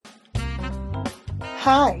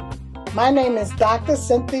Hi, my name is Dr.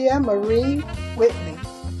 Cynthia Marie Whitley.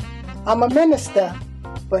 I'm a minister,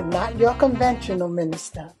 but not your conventional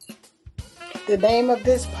minister. The name of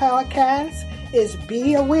this podcast is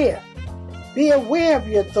Be Aware. Be aware of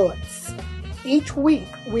your thoughts. Each week,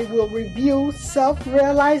 we will review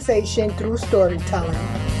self-realization through storytelling.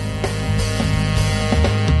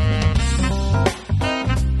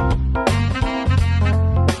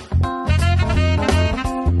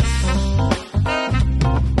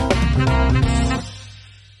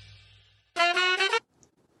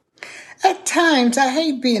 At times, I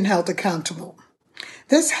hate being held accountable.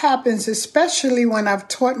 This happens especially when I've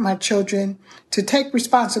taught my children to take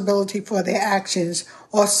responsibility for their actions,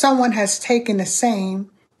 or someone has taken the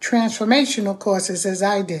same transformational courses as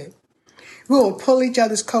I did. We will pull each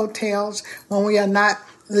other's coattails when we are not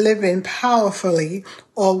living powerfully,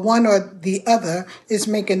 or one or the other is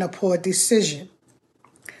making a poor decision.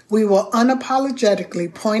 We will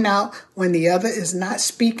unapologetically point out when the other is not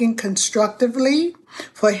speaking constructively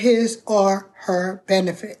for his or her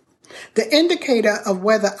benefit. The indicator of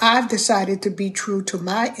whether I've decided to be true to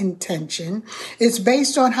my intention is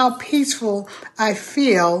based on how peaceful I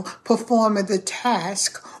feel performing the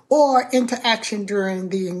task or interaction during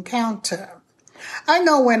the encounter. I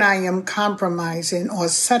know when I am compromising or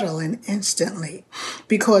settling instantly,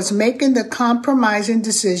 because making the compromising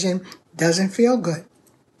decision doesn't feel good.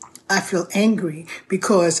 I feel angry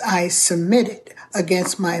because I submitted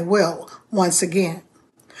against my will once again.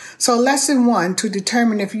 So lesson 1, to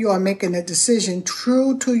determine if you are making a decision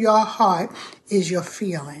true to your heart, is your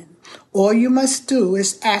feeling. All you must do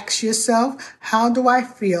is ask yourself, how do I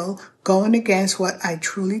feel going against what I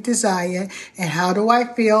truly desire, and how do I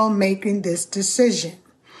feel making this decision?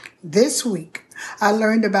 This week, I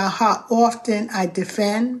learned about how often I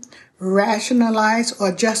defend, rationalize,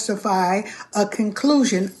 or justify a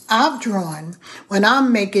conclusion I've drawn when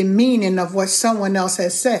I'm making meaning of what someone else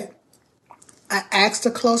has said. I asked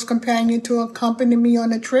a close companion to accompany me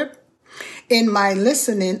on a trip. In my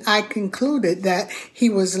listening, I concluded that he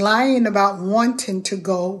was lying about wanting to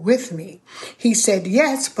go with me. He said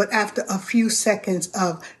yes, but after a few seconds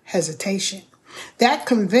of hesitation. That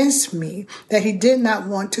convinced me that he did not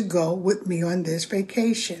want to go with me on this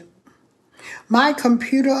vacation. My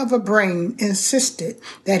computer of a brain insisted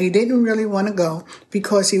that he didn't really want to go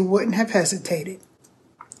because he wouldn't have hesitated.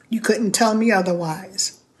 You couldn't tell me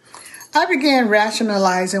otherwise. I began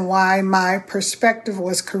rationalizing why my perspective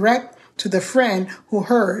was correct to the friend who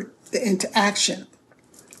heard the interaction.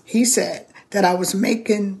 He said that I was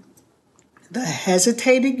making the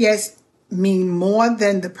hesitated yes mean more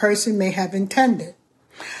than the person may have intended.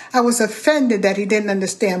 I was offended that he didn't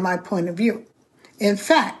understand my point of view. In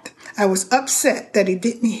fact, I was upset that he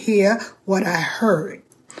didn't hear what I heard.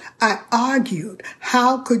 I argued,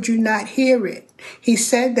 how could you not hear it? He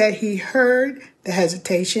said that he heard the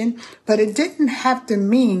hesitation, but it didn't have to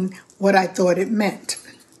mean what I thought it meant.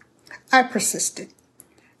 I persisted.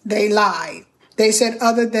 They lied. They said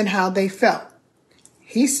other than how they felt.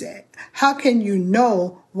 He said, how can you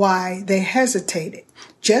know why they hesitated?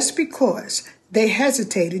 Just because they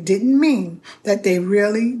hesitated didn't mean that they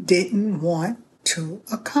really didn't want to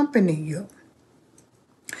accompany you.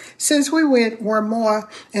 Since we were more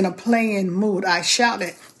in a playing mood, I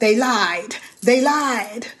shouted, they lied, they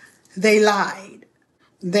lied, they lied,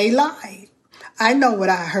 they lied. I know what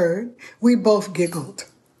I heard. We both giggled.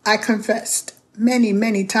 I confessed.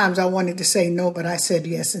 Many times I wanted to say no, but I said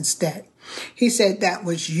yes instead. He said, that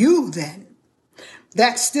was you then.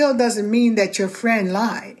 That still doesn't mean that your friend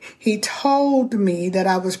lied. He told me that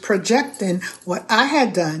I was projecting what I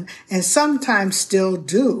had done and sometimes still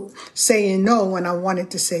do, saying no when I wanted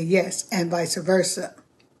to say yes, and vice versa.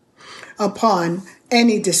 Upon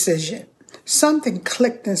any decision, something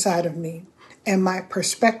clicked inside of me and my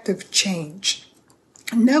perspective changed.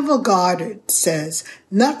 Neville Goddard says,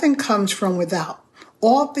 nothing comes from without.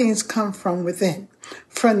 All things come from within,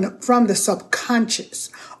 from the subconscious.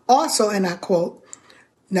 Also, and I quote,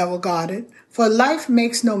 Neville Goddard, for life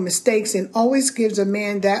makes no mistakes and always gives a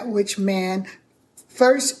man that which man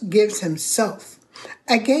first gives himself.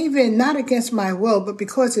 I gave in not against my will, but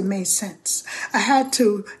because it made sense. I had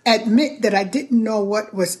to admit that I didn't know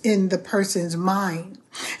what was in the person's mind,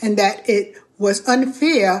 and that it was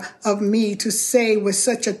unfair of me to say with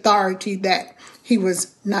such authority that he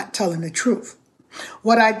was not telling the truth.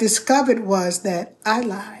 What I discovered was that I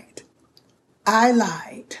lied. I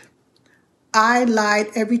lied. I lied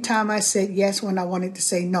every time I said yes when I wanted to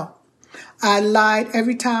say no. I lied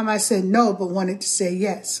every time I said no but wanted to say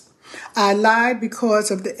yes. I lied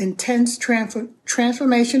because of the intense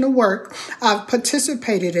transformational work I've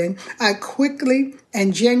participated in. I quickly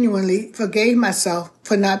and genuinely forgave myself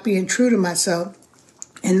for not being true to myself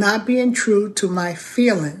and not being true to my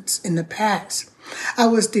feelings in the past. I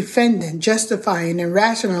was defending, justifying, and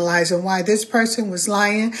rationalizing why this person was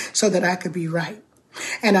lying so that I could be right.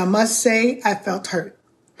 And I must say, I felt hurt.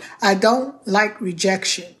 I don't like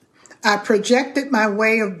rejection. I projected my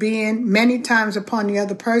way of being many times upon the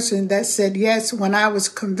other person that said yes when I was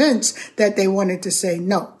convinced that they wanted to say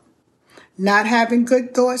no. Not having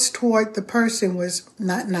good thoughts toward the person was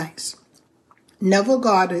not nice. Neville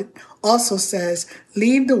Goddard also says,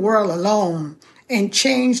 leave the world alone and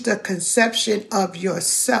change the conception of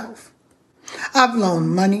yourself. I've loaned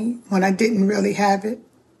money when I didn't really have it.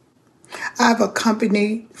 I've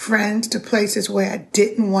accompanied friends to places where I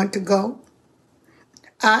didn't want to go.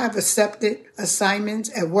 I've accepted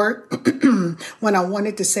assignments at work when I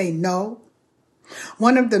wanted to say no.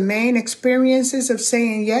 One of the main experiences of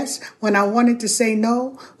saying yes when I wanted to say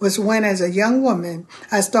no was when, as a young woman,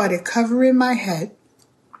 I started covering my head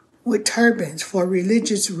with turbans for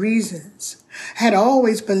religious reasons. I had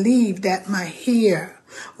always believed that my hair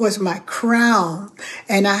was my crown,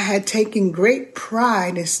 and I had taken great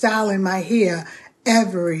pride in styling my hair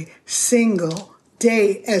every single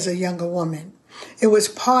day as a younger woman. It was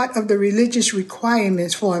part of the religious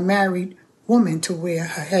requirements for a married woman to wear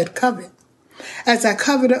her head covered. As I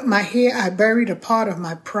covered up my hair, I buried a part of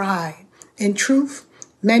my pride. In truth,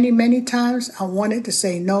 many times I wanted to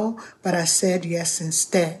say no, but I said yes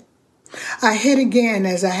instead. I hid again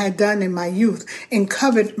as I had done in my youth and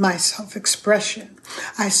covered my self-expression.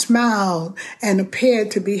 I smiled and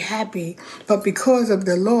appeared to be happy, but because of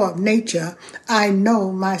the law of nature, I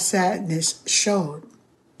know my sadness showed.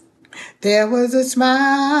 There was a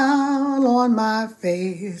smile on my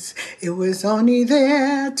face. It was only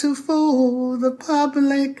there to fool the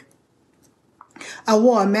public. I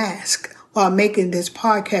wore a mask while making this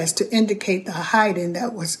podcast to indicate the hiding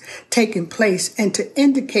that was taking place and to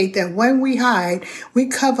indicate that when we hide, we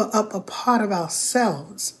cover up a part of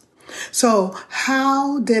ourselves. So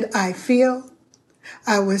how did I feel?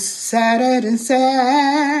 I was sadder than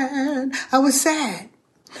sad. I was sad.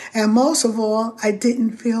 And most of all, I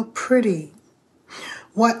didn't feel pretty.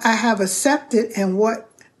 What I have accepted and what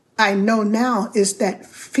I know now is that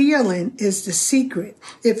feeling is the secret.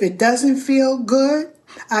 If it doesn't feel good,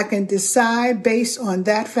 I can decide based on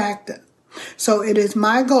that factor. So it is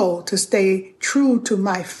my goal to stay true to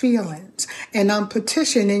my feelings, and I'm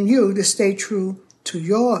petitioning you to stay true to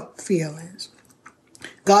your feelings.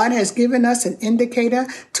 God has given us an indicator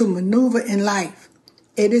to maneuver in life.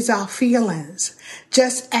 It is our feelings.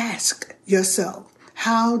 Just ask yourself,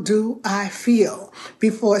 how do I feel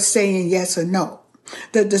before saying yes or no?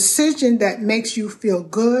 The decision that makes you feel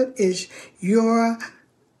good is your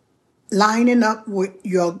lining up with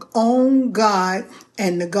your own God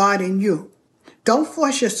and the God in you. Don't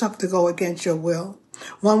force yourself to go against your will.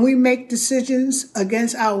 When we make decisions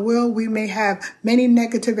against our will, we may have many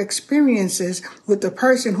negative experiences with the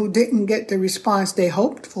person who didn't get the response they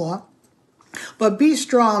hoped for. But be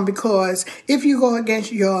strong, because if you go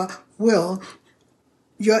against your will,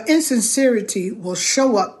 your insincerity will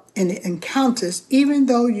show up in the encounters, even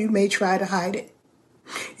though you may try to hide it.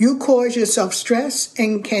 You cause yourself stress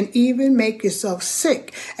and can even make yourself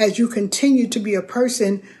sick as you continue to be a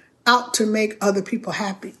person out to make other people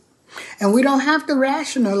happy. And we don't have to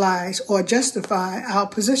rationalize or justify our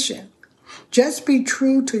position. Just be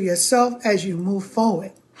true to yourself as you move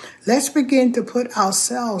forward. Let's begin to put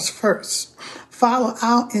ourselves first, follow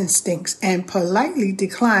our instincts, and politely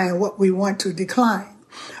decline what we want to decline.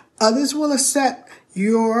 Others will accept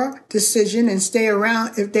your decision and stay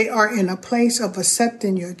around if they are in a place of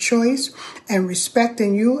accepting your choice and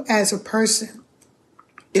respecting you as a person.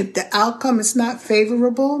 If the outcome is not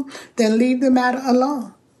favorable, then leave the matter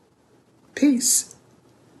alone. Peace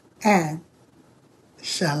and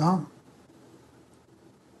shalom.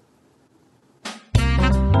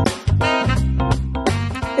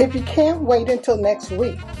 If you can't wait until next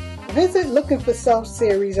week, visit Looking for Self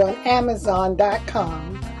series on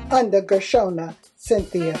Amazon.com under Gershona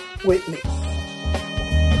Cynthia Whitley.